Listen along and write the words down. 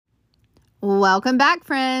Welcome back,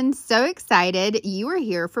 friends. So excited you are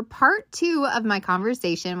here for part 2 of my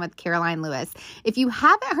conversation with Caroline Lewis. If you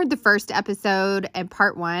haven't heard the first episode and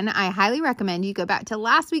part 1, I highly recommend you go back to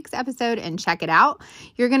last week's episode and check it out.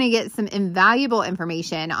 You're going to get some invaluable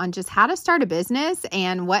information on just how to start a business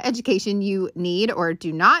and what education you need or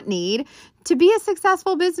do not need to be a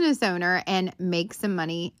successful business owner and make some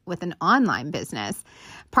money with an online business.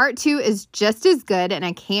 Part 2 is just as good, and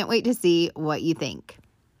I can't wait to see what you think.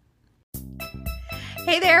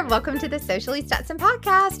 Hey there, welcome to the Socially Stetson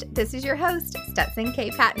podcast. This is your host, Stetson K.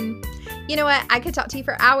 Patton. You know what? I could talk to you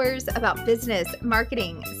for hours about business,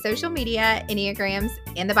 marketing, social media, Enneagrams,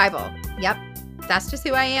 and the Bible. Yep, that's just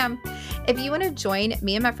who I am. If you want to join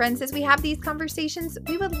me and my friends as we have these conversations,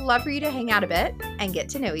 we would love for you to hang out a bit and get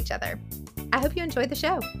to know each other. I hope you enjoyed the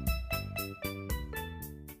show.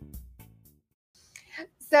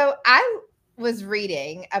 So I was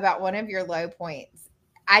reading about one of your low points.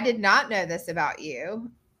 I did not know this about you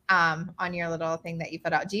on your little thing that you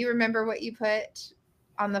put out. Do you remember what you put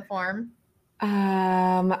on the form?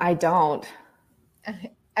 I don't.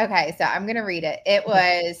 Okay, so I'm going to read it. It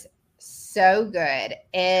was so good.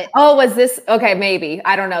 Was this? Okay, maybe.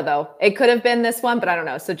 I don't know, though. It could have been this one, but I don't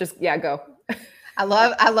know. So just, go. I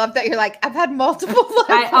love that you're like, I've had multiple low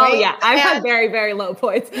points. I've had very, very low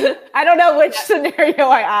points. I don't know which scenario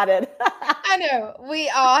I added. I know. We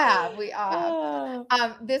all have.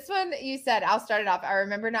 This one, you said, I'll start it off. I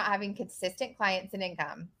remember not having consistent clients and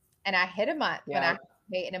income, and I hit a month when I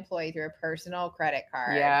paid an employee through a personal credit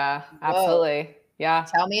card. Yeah, absolutely. Yeah.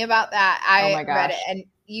 Tell me about that. I read it, and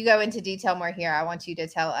you go into detail more here. I want you to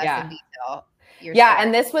tell us in detail.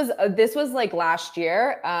 And this was like last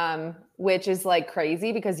year, which is like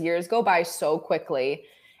crazy because years go by so quickly.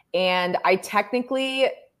 And I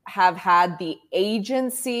technically have had the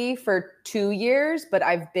agency for 2 years, but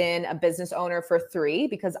I've been a business owner for 3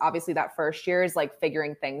 because obviously that first year is like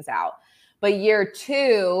figuring things out. But year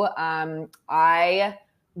 2, I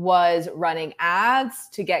was running ads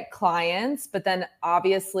to get clients, but then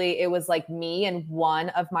obviously it was like me and one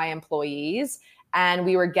of my employees. And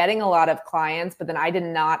we were getting a lot of clients, but then I did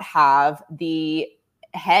not have the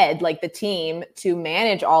head, like the team, to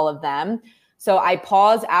manage all of them. So I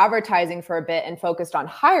paused advertising for a bit and focused on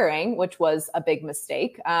hiring, which was a big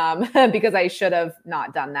mistake because I should have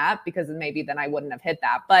not done that because maybe then I wouldn't have hit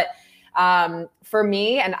that. But for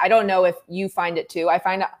me, and I don't know if you find it too, I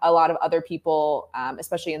find a lot of other people,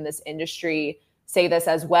 especially in this industry, say this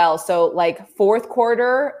as well. So like fourth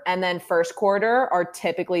quarter and then first quarter are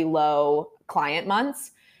typically low client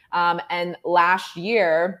months. And last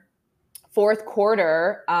year, fourth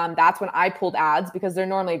quarter, that's when I pulled ads because they're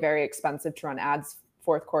normally very expensive to run ads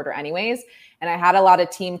fourth quarter anyways. And I had a lot of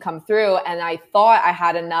team come through and I thought I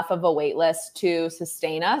had enough of a wait list to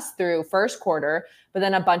sustain us through first quarter, but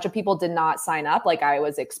then a bunch of people did not sign up like I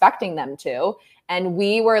was expecting them to. And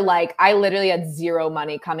we were like, I literally had zero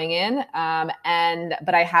money coming in.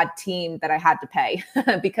 But I had team that I had to pay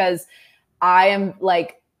because I am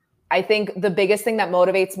like, I think the biggest thing that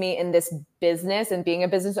motivates me in this business and being a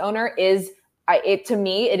business owner is to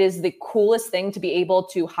me, it is the coolest thing to be able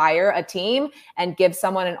to hire a team and give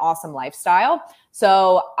someone an awesome lifestyle.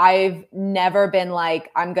 So I've never been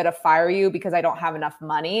like, I'm going to fire you because I don't have enough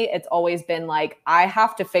money. It's always been like, I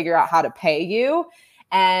have to figure out how to pay you.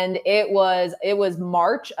 And it was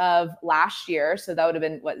March of last year. So that would have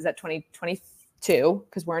been, what is that, 2022?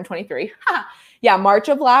 Because we're in 23. Yeah, March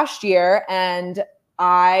of last year. And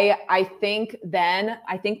I think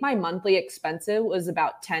my monthly expense was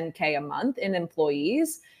about $10K a month in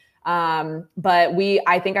employees. But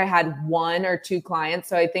I think I had 1 or 2 clients.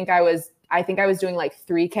 So I think I was doing like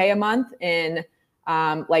 $3K a month in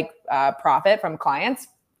profit from clients.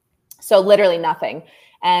 So literally nothing.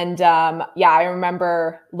 And I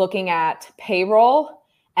remember looking at payroll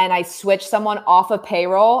and I switched someone off of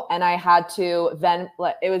payroll and I had to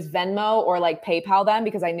it was Venmo or like PayPal then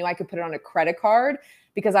because I knew I could put it on a credit card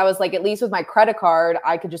because I was like, at least with my credit card,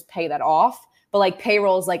 I could just pay that off. But like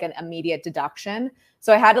payroll is like an immediate deduction.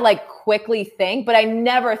 So I had to like quickly think, but I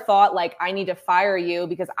never thought like I need to fire you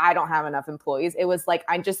because I don't have enough employees. It was like,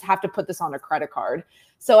 I just have to put this on a credit card.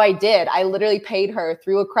 So I did. I literally paid her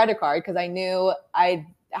through a credit card because I knew I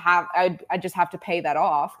just have to pay that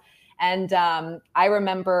off. And I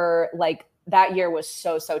remember like that year was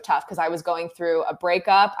so tough because I was going through a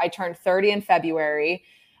breakup. I turned 30 in February,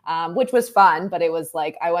 which was fun, but it was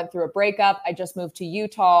like I went through a breakup. I just moved to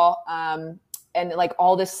Utah. And like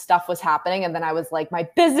all this stuff was happening. And then I was like, my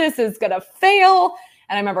business is going to fail.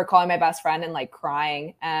 And I remember calling my best friend and like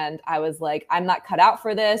crying. And I was like, I'm not cut out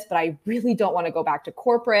for this, but I really don't want to go back to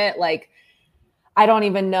corporate. Like, I don't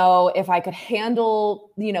even know if I could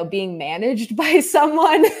handle, being managed by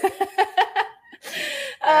someone.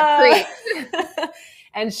 uh,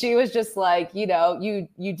 and she was just like, you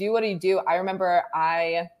do what you do. I remember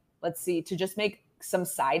to just make some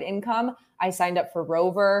side income, I signed up for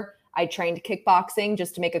Rover. I trained kickboxing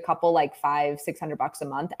just to make a couple, like $500-600 a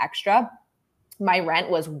month extra. My rent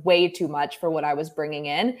was way too much for what I was bringing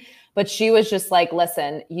in. But she was just like,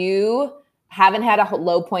 listen, you haven't had a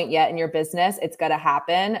low point yet in your business. It's going to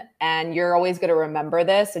happen. And you're always going to remember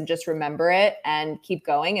this, and just remember it and keep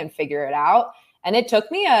going and figure it out. And it took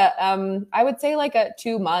me I would say like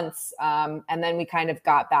 2 months. And then we kind of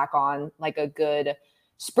got back on like a good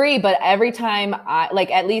spree. But every time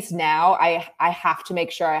at least now I have to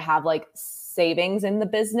make sure I have like savings in the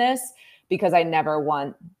business, because I never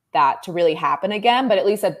want that to really happen again. But at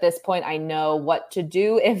least at this point, I know what to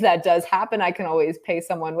do. If that does happen, I can always pay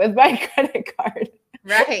someone with my credit card.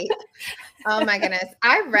 Right. Oh my goodness.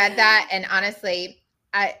 I read that. And honestly,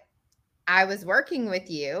 I was working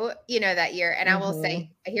with you, that year. And I will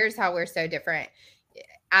say, here's how we're so different.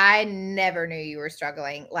 I never knew you were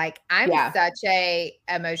struggling. Like, I'm such a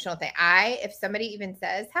emotional thing. If somebody even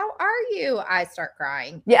says, "How are you?" I start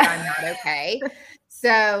crying. Yeah. I'm not okay.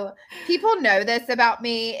 So people know this about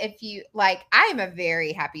me. If you like, I am a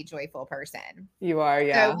very happy, joyful person. You are.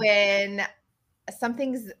 Yeah. So when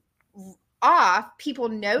something's off, people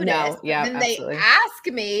notice. No, yeah, and absolutely. They ask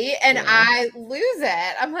me, and I lose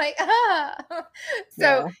it. I'm like,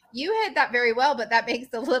 So you hit that very well, but that makes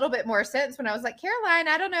a little bit more sense when I was like, Caroline,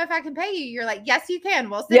 I don't know if I can pay you. You're like, yes, you can.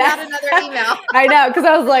 We'll send out another email. I know, because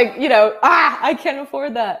I was like, I can't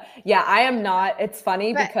afford that. Yeah, I am not. It's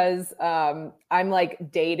funny because I'm like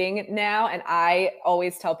dating now, and I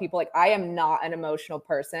always tell people, like, I am not an emotional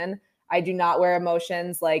person. I do not wear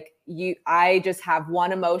emotions. Like I just have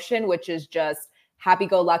one emotion, which is just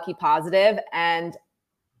happy-go-lucky, positive. And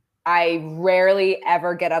I rarely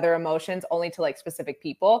ever get other emotions, only to like specific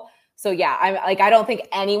people. So yeah, I'm like, I don't think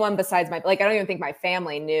anyone besides I don't even think my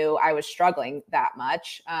family knew I was struggling that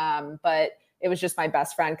much. But it was just my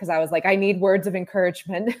best friend, because I was like, I need words of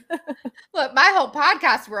encouragement. Look, my whole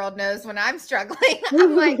podcast world knows when I'm struggling.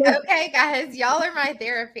 I'm like, okay, guys, y'all are my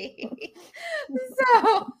therapy.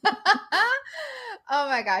 So, oh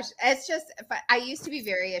my gosh. It's just, I used to be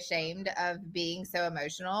very ashamed of being so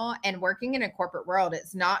emotional, and working in a corporate world,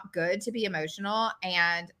 it's not good to be emotional.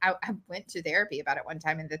 And I went to therapy about it one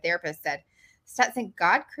time, and the therapist said, Stetson,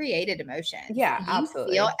 God created emotions. Yeah,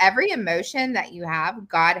 absolutely. Feel every emotion that you have,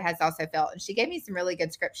 God has also felt. And she gave me some really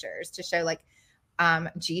good scriptures to show, like,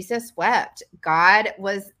 Jesus wept. God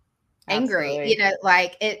was angry. Absolutely.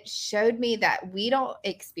 Like, it showed me that we don't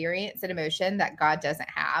experience an emotion that God doesn't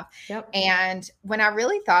have. Yep. And when I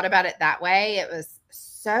really thought about it that way, it was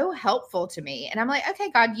so helpful to me. And I'm like,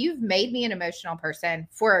 okay, God, you've made me an emotional person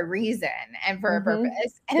for a reason and for a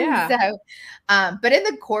purpose. And so, but in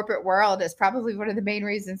the corporate world is probably one of the main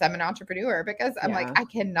reasons I'm an entrepreneur, because I'm like, I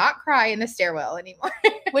cannot cry in the stairwell anymore.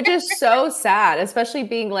 Which is so sad, especially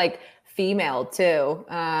being like female too.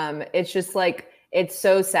 It's just like, it's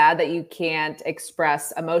so sad that you can't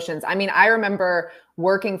express emotions. I mean, I remember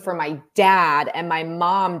working for my dad, and my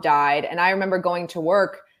mom died. And I remember going to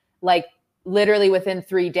work like literally within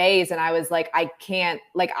 3 days. And I was like, I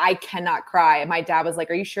cannot cry. And my dad was like,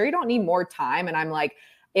 are you sure you don't need more time? And I'm like,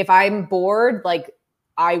 if I'm bored, like,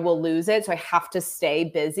 I will lose it. So I have to stay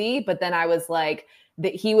busy. But then I was like,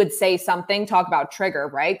 that he would say something, talk about trigger,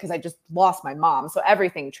 right? Because I just lost my mom. So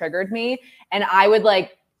everything triggered me. And I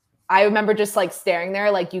remember just like staring there,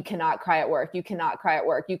 like, you cannot cry at work. You cannot cry at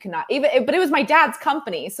work. You cannot but it was my dad's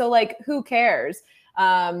company. So like, who cares?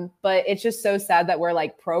 But it's just so sad that we're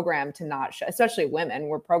like programmed to not show, especially women,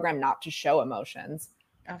 we're programmed not to show emotions.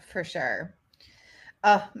 Oh, for sure.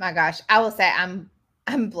 Oh my gosh. I will say I'm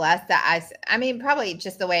blessed that I mean, probably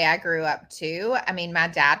just the way I grew up too. I mean, my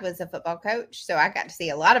dad was a football coach, so I got to see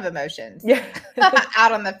a lot of emotions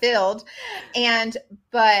out on the field.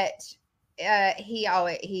 But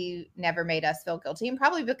he never made us feel guilty, and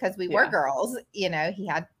probably because we were girls, he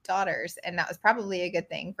had daughters, and that was probably a good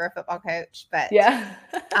thing for a football coach. But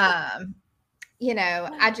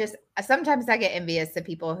sometimes I get envious of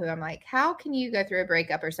people who I'm like, how can you go through a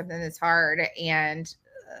breakup or something that's hard and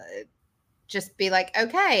just be like,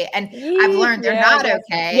 okay. And I've learned they're not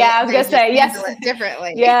okay. Yeah, I was going to say yes.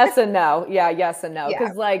 Differently. Yes and no. Yeah. Yes and no.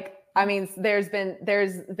 Because like, I mean, there's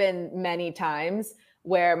been many times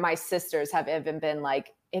where my sisters have even been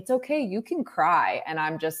like, it's okay, you can cry. And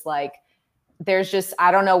I'm just like, there's just,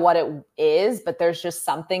 I don't know what it is, but there's just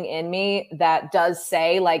something in me that does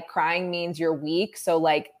say like crying means you're weak. So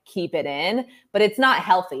like keep it in, but it's not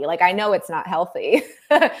healthy. Like I know it's not healthy,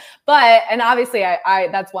 and obviously I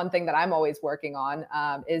that's one thing that I'm always working on,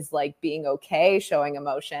 is like being okay showing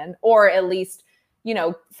emotion, or at least, you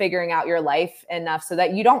know, figuring out your life enough so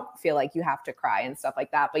that you don't feel like you have to cry and stuff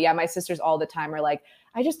like that. But yeah, my sisters all the time are like,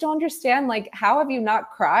 I just don't understand. Like, how have you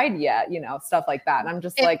not cried yet? You know, stuff like that. And I'm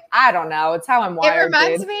just like, I don't know. It's how I'm wired. It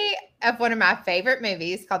reminds me of one of my favorite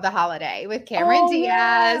movies called The Holiday with Cameron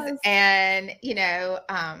Diaz and, you know,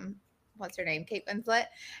 what's her name? Kate Winslet.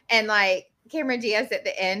 And like Cameron Diaz at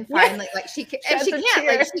the end finally, like she can't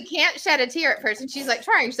shed a tear at first. And she's like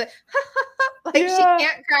trying, she's like, like she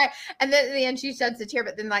can't cry. And then at the end she sheds a tear.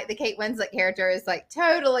 But then like the Kate Winslet character is like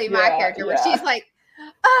totally my character where she's like,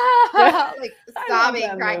 like sobbing,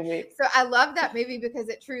 crying. So I love that movie because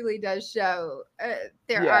it truly does show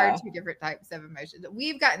there are two different types of emotions.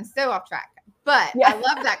 We've gotten so off track, but I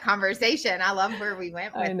love that conversation. I love where we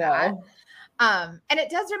went with that. And it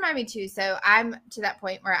does remind me too. So I'm to that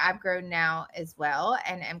point where I've grown now as well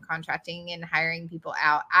and am contracting and hiring people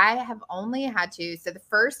out. I have only had to, so the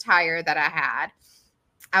first hire that I had,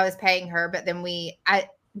 I was paying her, but then I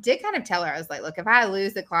did kind of tell her, I was like, look, if I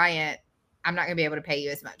lose the client, I'm not going to be able to pay you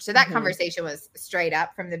as much. So that conversation was straight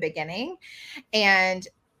up from the beginning. And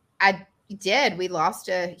we lost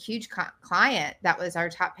a huge client. That was our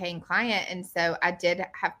top paying client. And so I did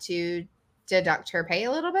have to deduct her pay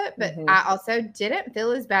a little bit, but I also didn't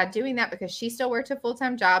feel as bad doing that because she still worked a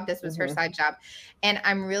full-time job. This was her side job. And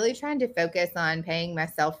I'm really trying to focus on paying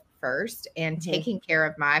myself first and taking care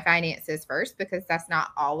of my finances first, because that's not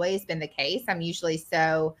always been the case. I'm usually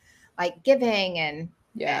so like giving and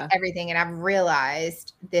everything. And I've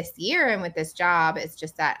realized this year and with this job, it's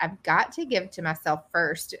just that I've got to give to myself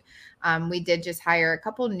first. We did just hire a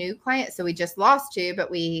couple new clients. So we just lost 2,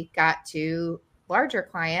 but we got 2 larger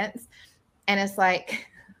clients. And it's like,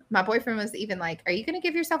 my boyfriend was even like, are you going to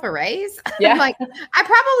give yourself a raise? I'm like, I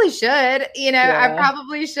probably should, you know, I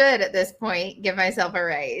probably should at this point give myself a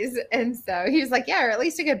raise. And so he was like, yeah, or at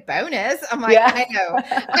least a good bonus. I'm like, I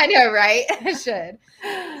know, right? I should.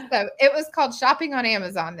 So it was called shopping on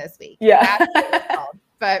Amazon this week. That's what it was called.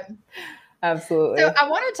 But absolutely. So I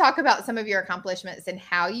want to talk about some of your accomplishments and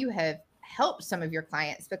how you have helped some of your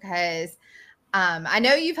clients, because I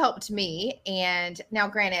know you've helped me, and now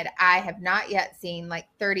granted, I have not yet seen like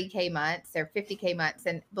 30K months or 50K months,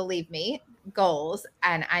 and believe me, goals,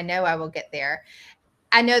 and I know I will get there.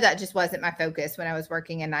 I know that just wasn't my focus when I was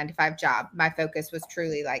working a 9-to-5 job. My focus was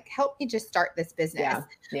truly like, help me just start this business.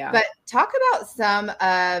 But talk about some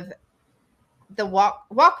of the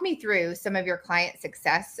walk me through some of your client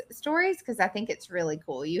success stories, because I think it's really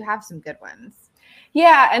cool. You have some good ones.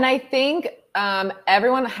 Yeah. And I think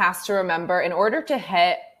everyone has to remember, in order to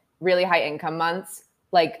hit really high income months,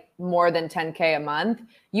 like more than 10K a month,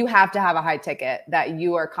 you have to have a high ticket that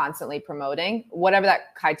you are constantly promoting, whatever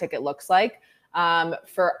that high ticket looks like.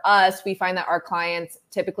 For us, we find that our clients,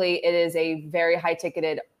 typically it is a very high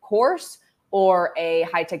ticketed course or a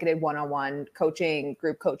high ticketed one-on-one coaching,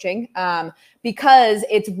 group coaching, because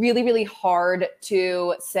it's really, really hard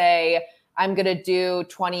to say, I'm going to do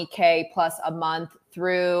 20K plus a month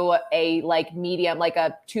through a like medium, like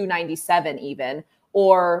a 297 even,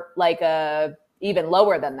 or like a even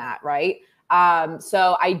lower than that. Right.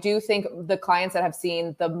 So I do think the clients that have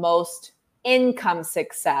seen the most income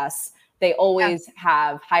success, they always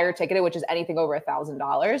have higher ticketed, which is anything over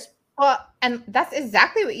 $1,000. Well, and that's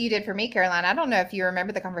exactly what you did for me, Caroline. I don't know if you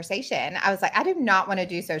remember the conversation. I was like, I do not want to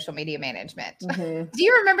do social media management. Do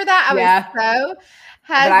you remember that? I was so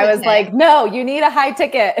hesitant. But I was like, no, you need a high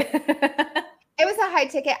ticket. It was a high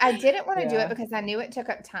ticket. I didn't want to do it because I knew it took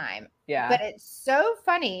up time. Yeah. But it's so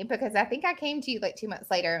funny because I think I came to you like 2 months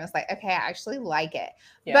later and was like, okay, I actually like it.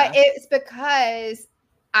 Yeah. But it's because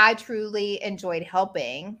I truly enjoyed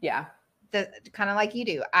helping. Yeah. Kind of like you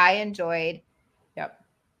do. I enjoyed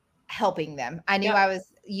helping them. I knew I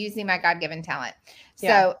was using my God-given talent.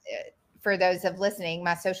 So for those of listening,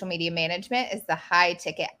 my social media management is the high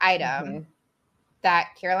ticket item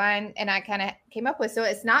that Caroline and I kind of came up with. So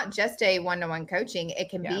it's not just a one-to-one coaching. It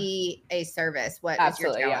can be a service. What is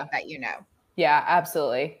your talent that you know? Yeah,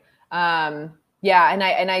 absolutely. And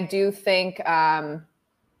I do think,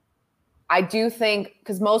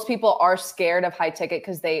 because most people are scared of high ticket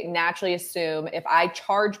because they naturally assume if I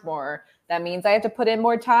charge more, that means I have to put in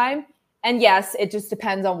more time. And yes, it just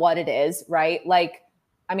depends on what it is, right? Like,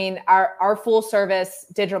 I mean, our full service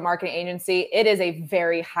digital marketing agency, it is a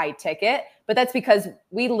very high ticket, but that's because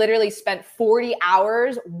we literally spent 40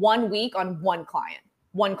 hours 1 week on one client.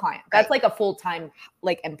 one client. Right. That's like a full-time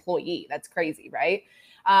like employee. That's crazy, right?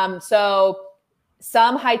 So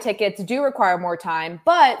some high tickets do require more time,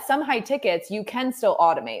 but some high tickets you can still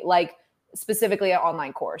automate, like specifically an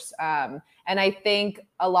online course. And I think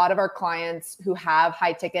a lot of our clients who have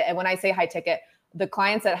high ticket, and when I say high ticket, the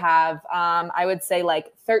clients that have, I would say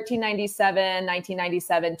like $1,397,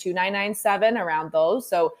 $1,997, $2,997, around those.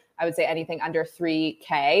 So I would say anything under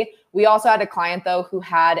 $3K. We also had a client though who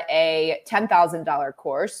had a $10,000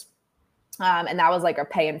 course, and that was like a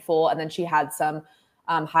pay in full. And then she had some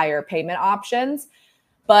higher payment options.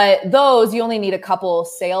 But those, you only need a couple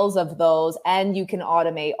sales of those, and you can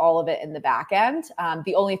automate all of it in the back end.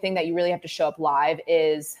 The only thing that you really have to show up live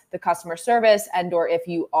is the customer service, and or if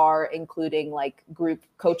you are including like group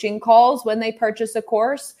coaching calls when they purchase a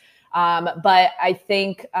course. But I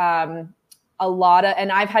think a lot of,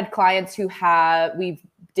 and I've had clients who we've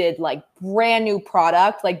did like brand new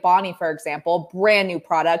product, like Bonnie, for example, brand new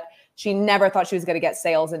product. She never thought she was going to get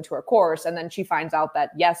sales into her course. And then she finds out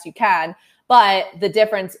that yes, you can. But the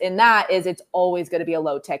difference in that is it's always going to be a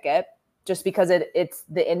low ticket, just because it's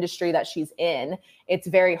the industry that she's in. It's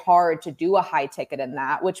very hard to do a high ticket in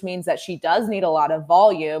that, which means that she does need a lot of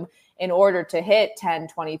volume in order to hit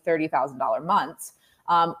 $10,000, $20,000, $30,000 months.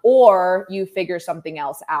 Or you figure something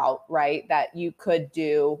else out, right? That you could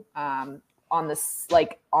do on this,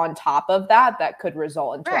 like on top of that could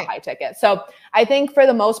result into a high ticket. So I think for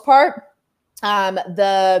the most part,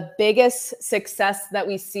 the biggest success that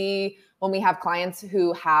we see when we have clients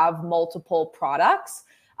who have multiple products.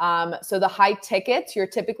 So the high tickets, you're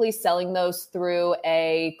typically selling those through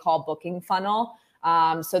a call booking funnel.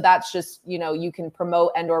 So that's just, you can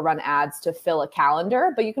promote and or run ads to fill a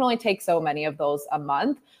calendar, but you can only take so many of those a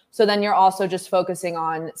month. So then you're also just focusing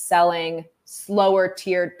on selling slower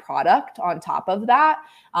tiered product on top of that.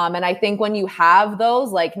 And I think when you have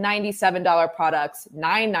those like $97 products,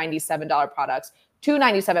 $997 products,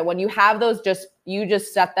 $297, when you have those, you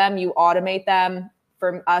just set them, you automate them.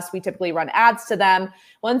 For us, we typically run ads to them.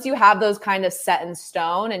 Once you have those kind of set in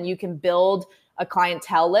stone and you can build a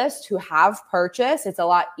clientele list who have purchased, it's a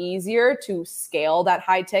lot easier to scale that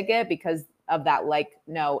high ticket because of that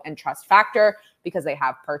know and trust factor, because they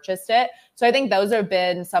have purchased it. So I think those have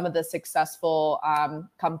been some of the successful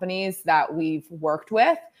companies that we've worked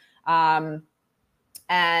with. Yeah,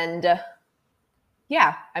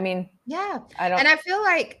 I mean, yeah. And I feel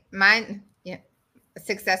like mine, a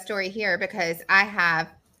success story here, because I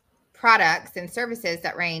have products and services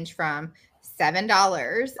that range from $7 a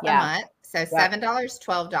month. So $7,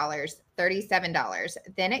 $12, $37.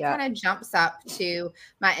 Then it kind of jumps up to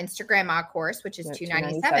my Instagram course, which is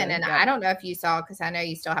 $297. And I don't know if you saw, because I know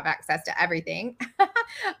you still have access to everything.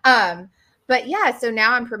 But yeah, so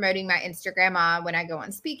now I'm promoting my Instagram when I go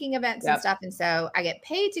on speaking events and stuff. And so I get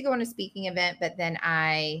paid to go on a speaking event, but then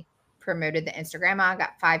I promoted the Instagram. I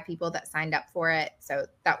got 5 people that signed up for it. So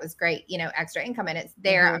that was great, extra income, and it's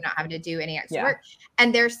there. I'm not having to do any extra work.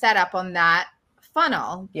 And they're set up on that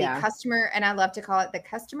funnel, the customer, and I love to call it the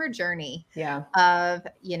customer journey of,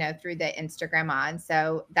 through the Instagram on.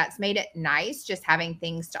 So that's made it nice just having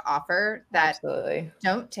things to offer that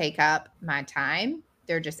don't take up my time.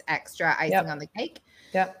 They're just extra icing on the cake.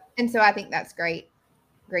 And so I think that's great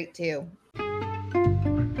too.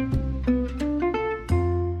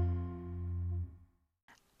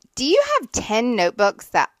 Do you have 10 notebooks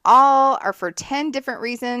that all are for 10 different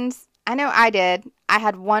reasons? I know I did. I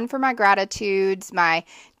had one for my gratitudes, my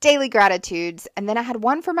daily gratitudes, and then I had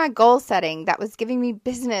one for my goal setting that was giving me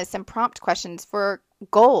business and prompt questions for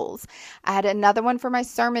goals. I had another one for my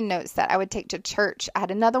sermon notes that I would take to church. I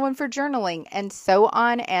had another one for journaling, and so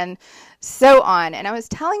on and so on. And I was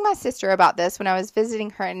telling my sister about this when I was visiting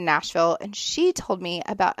her in Nashville, and she told me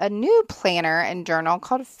about a new planner and journal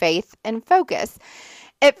called Faith and Focus.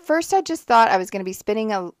 At first, I just thought I was going to be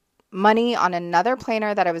spending money on another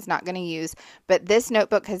planner that I was not going to use, but this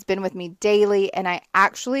notebook has been with me daily, and I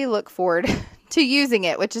actually look forward to using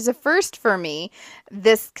it, which is a first for me,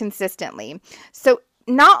 this consistently. So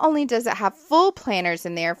not only does it have full planners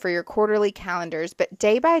in there for your quarterly calendars, but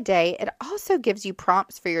day by day, it also gives you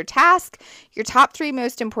prompts for your task, your top 3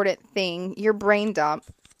 most important thing, your brain dump,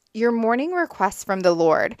 your morning requests from the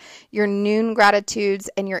Lord, your noon gratitudes,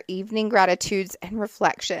 and your evening gratitudes and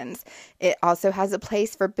reflections. It also has a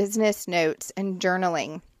place for business notes and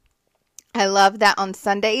journaling. I love that on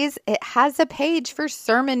Sundays, it has a page for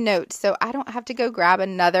sermon notes, so I don't have to go grab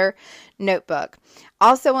another notebook.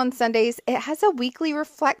 Also on Sundays, it has a weekly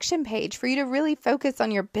reflection page for you to really focus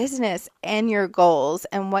on your business and your goals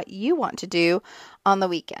and what you want to do on the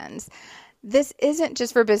weekends. This isn't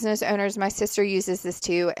just for business owners. My sister uses this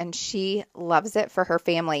too, and she loves it for her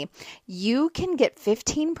family. You can get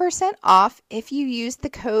 15% off if you use the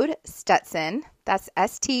code Stetson. That's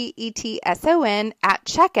STETSON at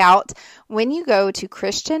checkout when you go to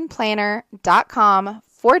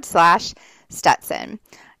christianplanner.com/Stetson.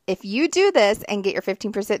 If you do this and get your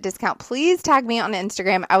 15% discount, please tag me on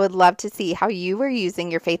Instagram. I would love to see how you are using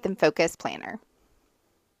your Faith and Focus planner.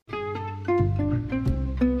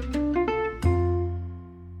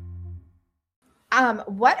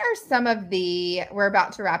 What are some of we're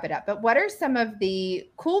about to wrap it up, but what are some of the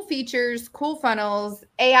cool features, cool funnels,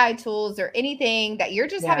 AI tools, or anything that you're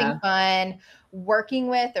just having fun working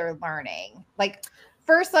with or learning? Like,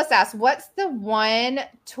 first, let's ask, what's the one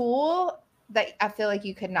tool that I feel like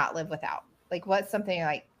you could not live without? Like, what's something you're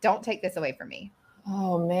like, don't take this away from me?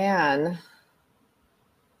 Oh, man.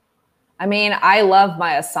 I mean, I love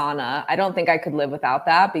my Asana. I don't think I could live without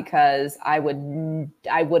that because I wouldn't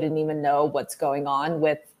even know what's going on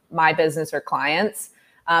with my business or clients.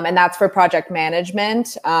 And that's for project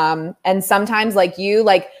management. And sometimes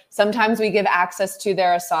sometimes we give access to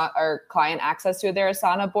their Asana or client access to their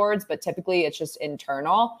Asana boards, but typically it's just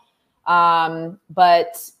internal.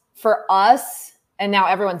 But for us, and now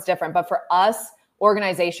everyone's different, but for us,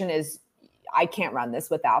 organization I can't run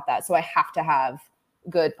this without that. So I have to have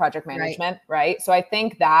good project management, right? So I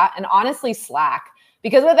think that, and honestly, Slack,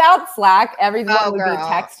 because without Slack, everyone would be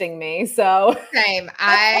texting me. So same.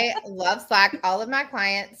 I love Slack. All of my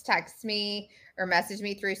clients text me or message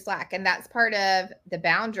me through Slack. And that's part of the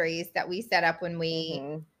boundaries that we set up when we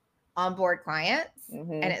onboard clients.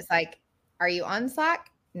 And it's like, are you on Slack?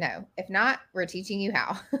 No. If not, we're teaching you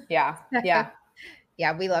how. Yeah. Yeah.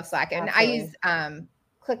 We love Slack. And absolutely. I use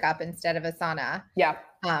ClickUp instead of Asana. Yeah.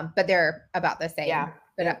 But they're about the same. Yeah.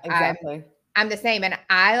 But exactly. I'm the same. And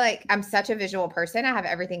I'm such a visual person. I have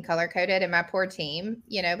everything color coded, and my poor team,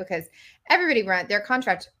 because everybody they're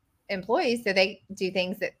contract employees. So they do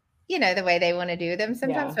things that, the way they want to do them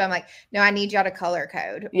sometimes. So I'm like, no, I need y'all to color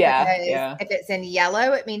code. Yeah. If it's in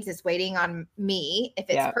yellow, it means it's waiting on me. If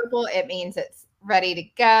it's purple, it means it's ready to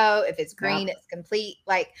go. If it's green, it's complete.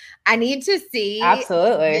 Like, I need to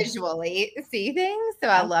visually see things. So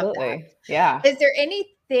I love that. Yeah. Is there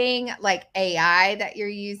anything like AI that you're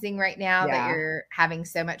using right now that you're having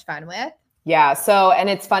so much fun with? Yeah. So, and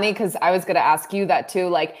it's funny because I was going to ask you that too.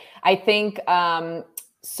 Like, I think,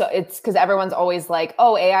 so it's because everyone's always like,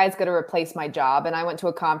 oh, AI is going to replace my job. And I went to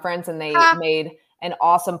a conference and they made an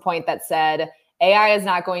awesome point that said, AI is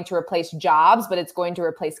not going to replace jobs, but it's going to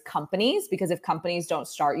replace companies, because if companies don't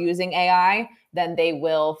start using AI, then they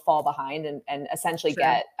will fall behind and essentially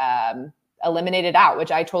get eliminated out,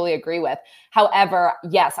 which I totally agree with. However,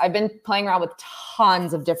 yes, I've been playing around with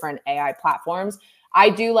tons of different AI platforms. I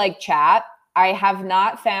do like chat. I have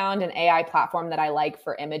not found an AI platform that I like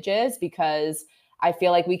for images, because I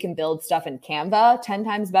feel like we can build stuff in Canva 10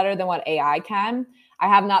 times better than what AI can. I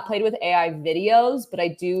have not played with AI videos, but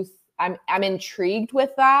I'm intrigued with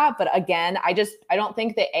that. But again, I don't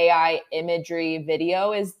think the AI imagery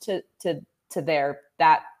video is to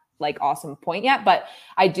that like awesome point yet. But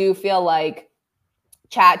I do feel like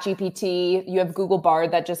ChatGPT, you have Google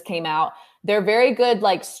Bard that just came out. They're very good,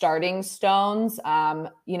 like starting stones.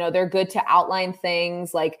 They're good to outline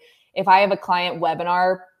things. Like if I have a client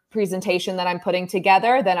webinar presentation that I'm putting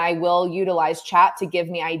together, then I will utilize chat to give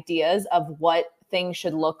me ideas of what things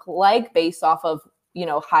should look like based off of,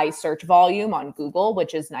 high search volume on Google,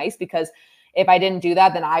 which is nice, because if I didn't do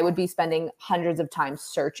that, then I would be spending hundreds of times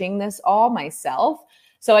searching this all myself.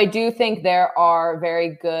 So I do think there are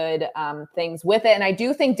very good things with it. And I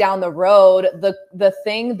do think down the road, the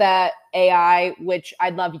thing that AI, which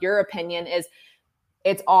I'd love your opinion, is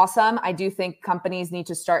it's awesome. I do think companies need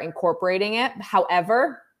to start incorporating it.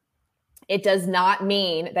 However, it does not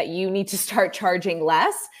mean that you need to start charging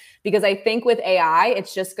less, because I think with AI,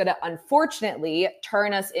 it's just going to unfortunately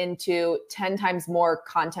turn us into 10 times more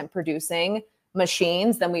content producing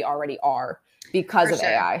machines than we already are because of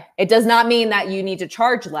AI. It does not mean that you need to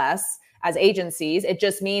charge less as agencies. It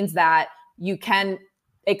just means that you can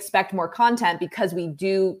expect more content, because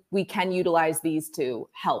we can utilize these to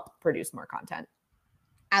help produce more content.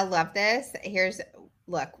 I love this.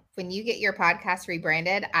 Look, when you get your podcast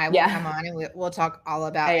rebranded, I will come on and we'll talk all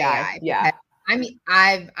about AI. Yeah.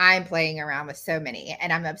 I'm playing around with so many,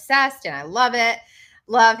 and I'm obsessed, and I love it.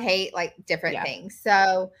 Love, hate, like different things.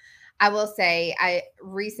 So I will say, I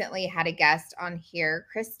recently had a guest on here,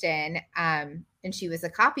 Kristen, and she was a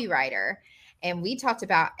copywriter, and we talked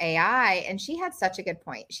about AI, and she had such a good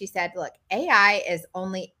point. She said, look, AI is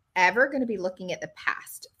only ever going to be looking at the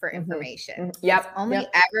past for information. Yep. It's only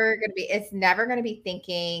ever going to be, it's never going to be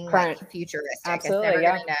thinking Current. like futuristic. Absolutely, it's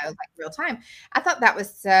never going to know like real time. I thought that was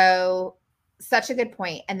such a good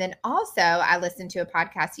point. And then also I listened to a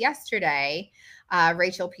podcast yesterday,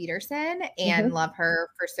 Rachel Peterson, and love her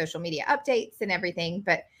for social media updates and everything.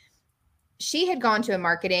 But she had gone to a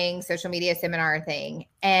marketing social media seminar thing.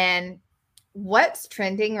 And what's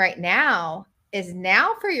trending right now is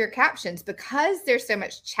now for your captions, because there's so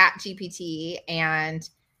much chat GPT and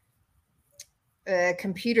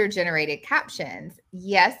computer generated captions.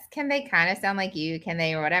 Yes. Can they kind of sound like you? Can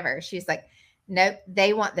they, or whatever? She's like, nope,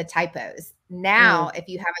 they want the typos. Now, if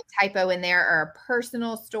you have a typo in there or a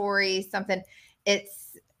personal story, something,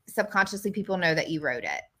 it's subconsciously people know that you wrote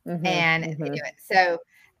it and they do it. So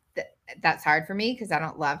that's hard for me because I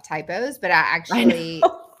don't love typos, but I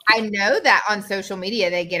know that on social media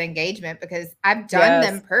they get engagement because I've done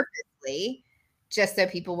them purposely just so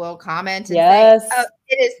people will comment and say, oh,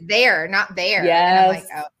 it is there, not there. And I'm like,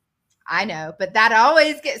 oh, I know, but that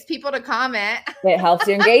always gets people to comment. It helps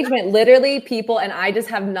your engagement. Literally people, and I just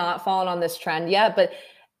have not fallen on this trend yet, but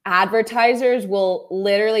advertisers will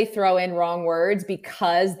literally throw in wrong words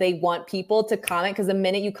because they want people to comment. Because the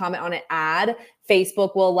minute you comment on an ad,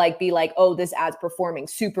 Facebook will like be like, oh, this ad's performing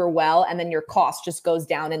super well. And then your cost just goes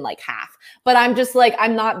down in like half. But I'm just like,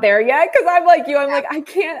 I'm not there yet. Cause I'm like you, I'm like, I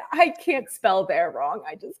can't spell there wrong.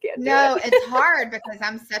 I just can't do it. It's hard because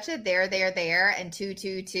I'm such a there, and two.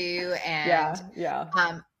 And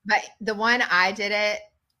but the one I did it.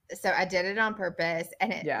 So I did it on purpose,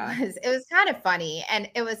 and it was kind of funny, and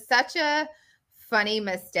it was such a funny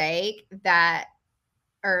mistake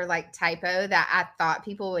or like typo that I thought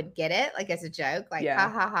people would get it like as a joke, like ha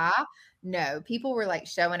ha ha. No, people were like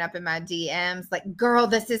showing up in my DMs like, girl,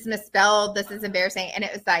 this is misspelled, this is embarrassing. And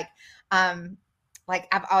it was like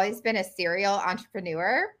I've always been a serial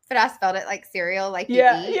entrepreneur, but I spelled it like cereal, like you eat,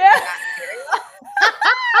 not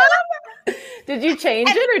cereal. Did you change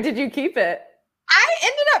it or did you keep it? I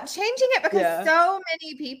ended up changing it because so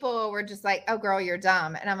many people were just like, oh girl, you're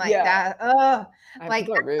dumb. And I'm like, I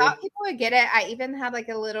thought people would get it. I even had like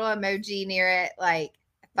a little emoji near it. Like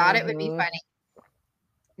thought it would be funny.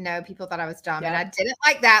 No, people thought I was dumb and I didn't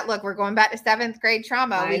like that. Look, we're going back to 7th grade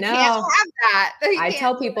trauma. We can't have that. I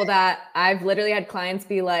tell people that. I've literally had clients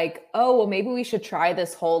be like, oh, well, maybe we should try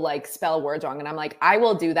this whole like spell words wrong. And I'm like, I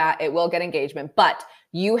will do that. It will get engagement, but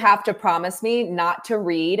you have to promise me not to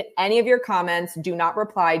read any of your comments. Do not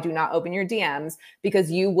reply. Do not open your DMs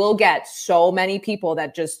because you will get so many people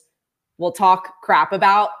that just will talk crap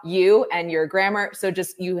about you and your grammar. So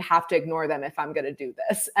just, you have to ignore them if I'm going to do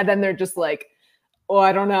this. And then they're just like, oh,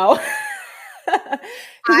 I don't know.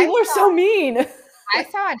 People are so mean. I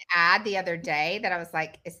saw an ad the other day that I was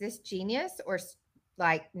like, is this genius or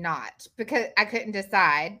like not? Because I couldn't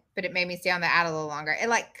decide, but it made me stay on the ad a little longer. It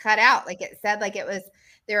like cut out. Like it said like it was,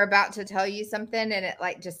 they're about to tell you something and it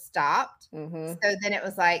like just stopped. So then it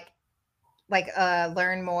was like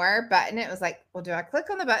learn more button. It was like, well, do I click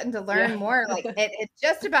on the button to learn more? Like it's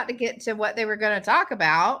just about to get to what they were going to talk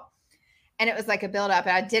about. And it was like a build up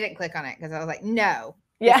and I didn't click on it because I was like, no,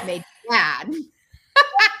 it made me mad.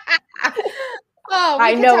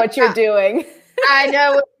 I know what you're doing. I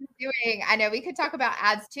know what you're doing. I know we could talk about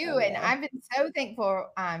ads too. And I've been so thankful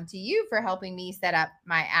to you for helping me set up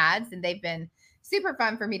my ads. And they've been super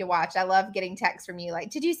fun for me to watch. I love getting texts from you like,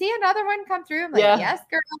 did you see another one come through? I'm like, yes,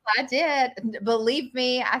 girl, I did. Believe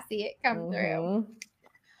me, I see it come through.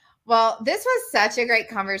 Well, this was such a great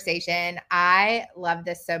conversation. I love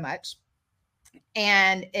this so much.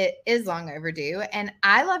 And it is long overdue. And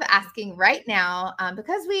I love asking right now,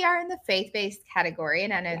 because we are in the faith-based category,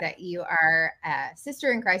 and I know that you are a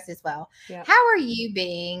sister in Christ as well. How are you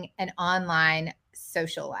being an online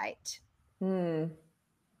socialite?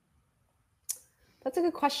 That's a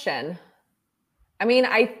good question. I mean,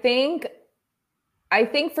 I think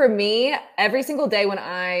for me, every single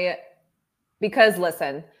day because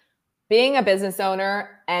listen, being a business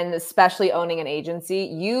owner and especially owning an agency,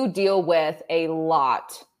 you deal with a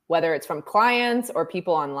lot, whether it's from clients or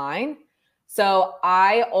people online. So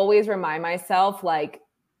I always remind myself, like,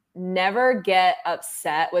 never get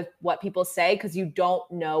upset with what people say because you don't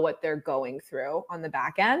know what they're going through on the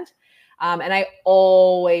back end. And I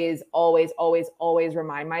always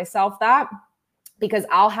remind myself that because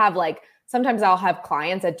sometimes I'll have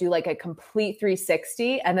clients that do like a complete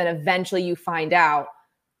 360 and then eventually you find out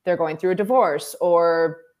they're going through a divorce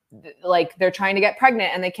or like they're trying to get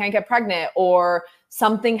pregnant and they can't get pregnant or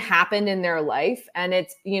something happened in their life. And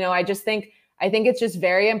it's, I think it's just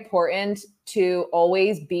very important to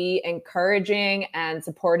always be encouraging and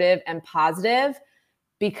supportive and positive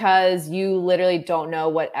because you literally don't know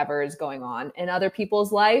whatever is going on in other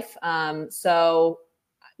people's life. So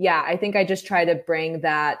yeah, I think I just try to bring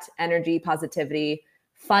that energy, positivity,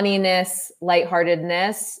 funniness,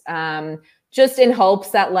 lightheartedness, just in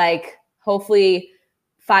hopes that like, hopefully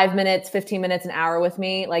 5 minutes, 15 minutes, an hour with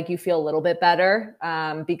me, like you feel a little bit better,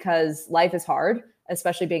 because life is hard,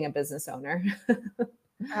 especially being a business owner.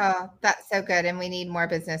 Oh, that's so good. And we need more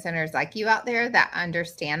business owners like you out there that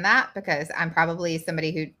understand that, because I'm probably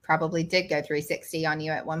somebody who probably did go 360 on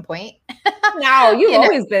you at one point. No, you've You know,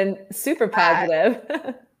 always been super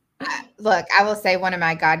positive. look, I will say one of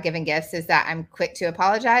my God-given gifts is that I'm quick to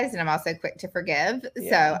apologize and I'm also quick to forgive. Yeah.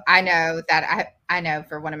 So I know that I know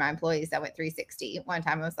for one of my employees that went 360 one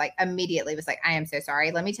time, I was like, immediately was like, I am so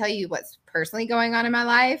sorry. Let me tell you what's personally going on in my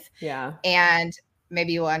life. Yeah. And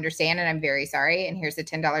maybe you will understand. And I'm very sorry. And here's a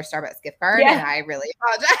 $10 Starbucks gift card. Yeah. And I really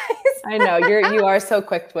apologize. I know you are so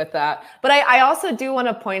quick with that. But I also do want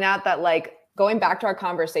to point out that, like, going back to our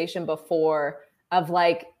conversation before of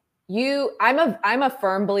like, I'm a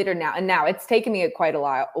firm believer now, and now it's taken me quite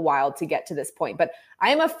a while to get to this point, but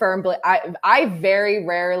I am a firm believer. I very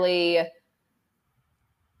rarely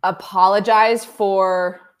apologize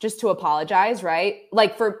for just to apologize, right?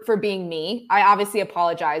 Like for being me. I obviously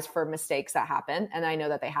apologize for mistakes that happen, and I know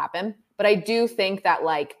that they happen, but I do think that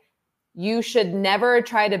like you should never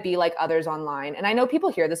try to be like others online. And I know people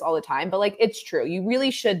hear this all the time, but like it's true. You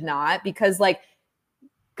really should not, because like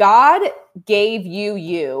God gave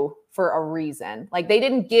you for a reason. Like they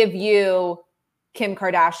didn't give you Kim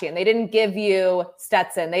Kardashian. They didn't give you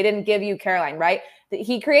Stetson. They didn't give you Caroline, right?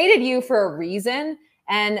 He created you for a reason.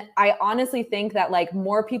 And I honestly think that like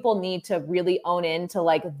more people need to really own into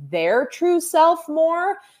like their true self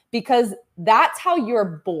more, because that's how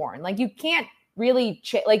you're born. Like you can't really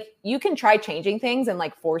like you can try changing things and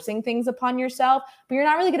like forcing things upon yourself, but you're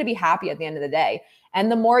not really going to be happy at the end of the day. And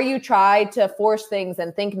the more you try to force things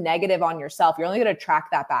and think negative on yourself, you're only going to track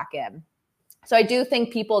that back in. So I do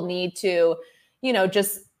think people need to,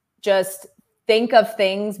 just think of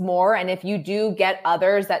things more. And if you do get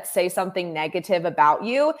others that say something negative about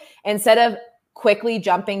you, instead of quickly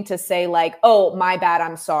jumping to say like, oh, my bad,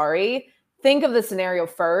 I'm sorry, think of the scenario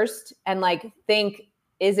first and like think,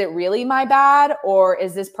 is it really my bad, or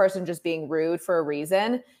is this person just being rude for a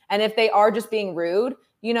reason? And if they are just being rude,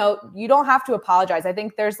 you don't have to apologize. I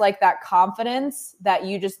think there's like that confidence that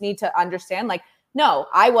you just need to understand. Like, no,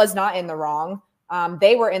 I was not in the wrong.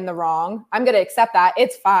 They were in the wrong. I'm going to accept that.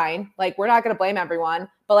 It's fine. Like, we're not going to blame everyone,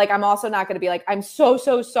 but like, I'm also not going to be like, I'm so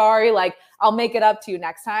sorry. Like, I'll make it up to you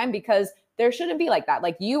next time, because there shouldn't be like that.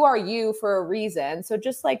 Like, you are you for a reason. So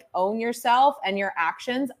just like own yourself and your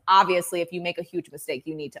actions. Obviously, if you make a huge mistake,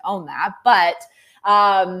 you need to own that. But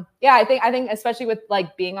yeah, I think especially with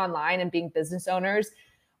like being online and being business owners,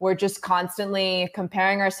 we're just constantly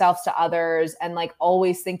comparing ourselves to others and like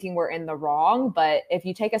always thinking we're in the wrong. But if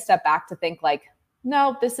you take a step back to think like,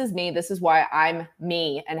 no, this is me. This is why I'm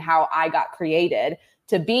me and how I got created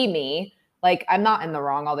to be me. Like, I'm not in the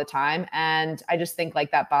wrong all the time. And I just think like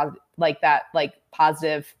that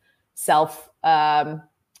positive self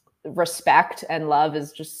respect and love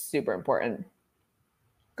is just super important.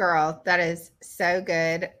 Girl, that is so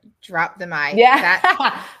good. Drop the mic.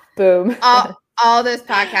 Yeah. Boom. All this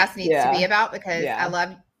podcast needs to be about, because I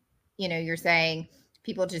love, you're saying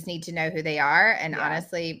people just need to know who they are. And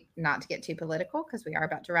honestly, not to get too political, because we are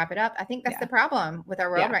about to wrap it up. I think that's the problem with our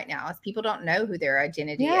world right now, is people don't know who their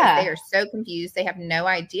identity is. They are so confused. They have no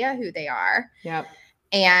idea who they are. Yep.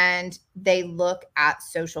 And they look at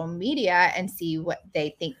social media and see what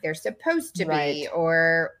they think they're supposed to be,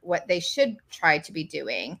 or what they should try to be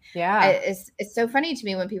doing. Yeah. It's so funny to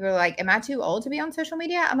me when people are like, am I too old to be on social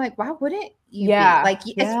media? I'm like, why wouldn't you be? Like,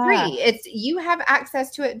 it's free. You have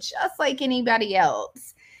access to it just like anybody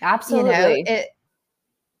else. Absolutely.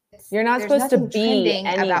 You're not supposed to be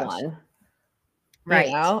anyone.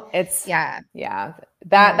 Right. It's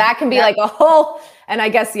that can be like a whole, and I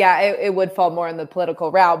guess, it would fall more in the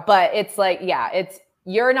political route, but it's like,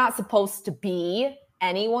 you're not supposed to be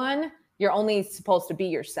anyone. You're only supposed to be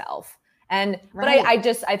yourself. And, but I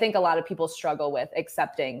think a lot of people struggle with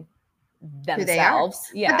accepting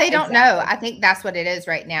themselves. But they don't know. I think that's what it is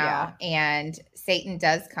right now. And Satan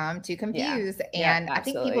does come to confuse. And I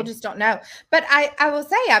think people just don't know. But I will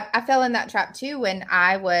say, I fell in that trap too, when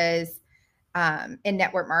I was in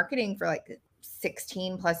network marketing for like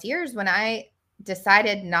 16 plus years. When I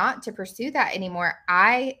decided not to pursue that anymore,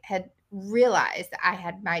 I had realized that I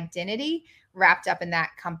had my identity wrapped up in that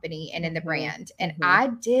company and in the brand. And I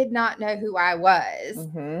did not know who I was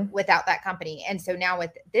without that company. And so now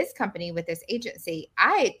with this company, with this agency,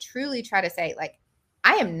 I truly try to say like,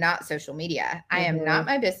 I am not social media. I am not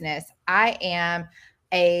my business. I am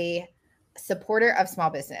a supporter of small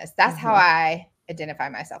business. That's how I identify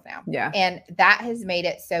myself now. Yeah. And that has made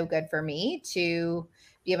it so good for me to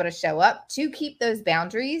be able to show up, to keep those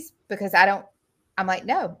boundaries, because I'm like,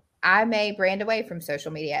 no, I may brand away from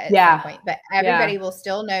social media at some point, but everybody will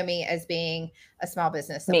still know me as being a small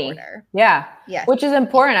business supporter. Yeah. Yes. Which is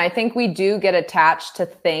important. I think we do get attached to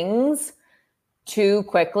things too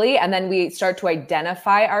quickly, and then we start to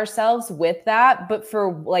identify ourselves with that. But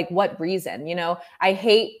for like what reason? You know, I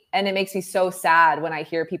hate, and it makes me so sad when I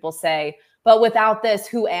hear people say, but without this,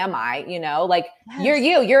 who am I? You know, like you're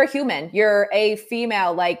a human, you're a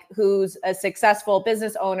female, like who's a successful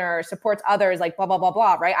business owner, supports others, like blah, blah, blah,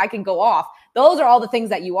 blah, right? I can go off. Those are all the things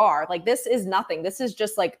that you are. Like, this is nothing. This is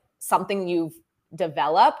just like something you've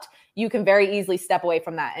developed. You can very easily step away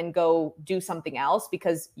from that and go do something else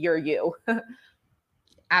because you're you.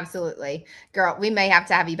 Absolutely. Girl, we may have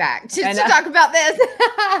to have you back just to talk about this.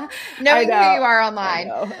 Knowing who you are online.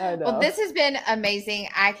 I know. Well, this has been amazing.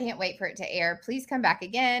 I can't wait for it to air. Please come back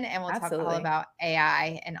again and we'll talk all about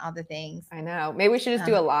AI and all the things. I know. Maybe we should just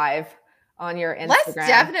do a live on your Instagram. Let's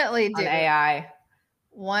definitely do on AI.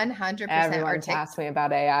 100%. Everyone's asked me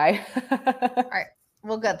about AI. All right.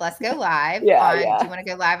 Well, good. Let's go live. Do you want to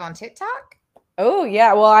go live on TikTok? Oh,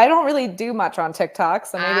 yeah. Well, I don't really do much on TikTok,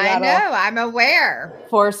 so maybe I know. I'm aware.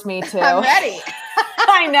 Force me to. I'm ready.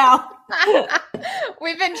 I know.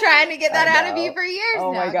 We've been trying to get that out of you for years now.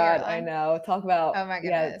 Oh, my God. Caroline. I know. Talk about, oh, my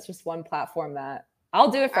goodness. Yeah, it's just one platform that I'll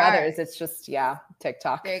do it for others. Right. It's just,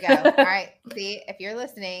 TikTok. There you go. All right. See, if you're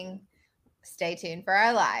listening, stay tuned for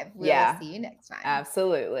our live. We will see you next time.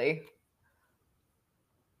 Absolutely.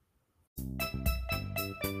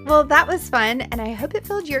 Well, that was fun, and I hope it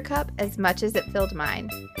filled your cup as much as it filled mine.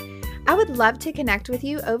 I would love to connect with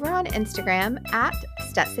you over on Instagram at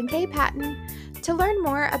StetsonKPatton to learn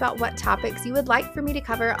more about what topics you would like for me to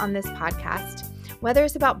cover on this podcast. Whether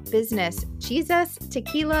it's about business, Jesus,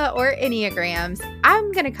 tequila, or Enneagrams,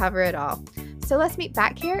 I'm going to cover it all. So let's meet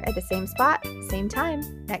back here at the same spot, same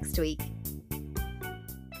time next week.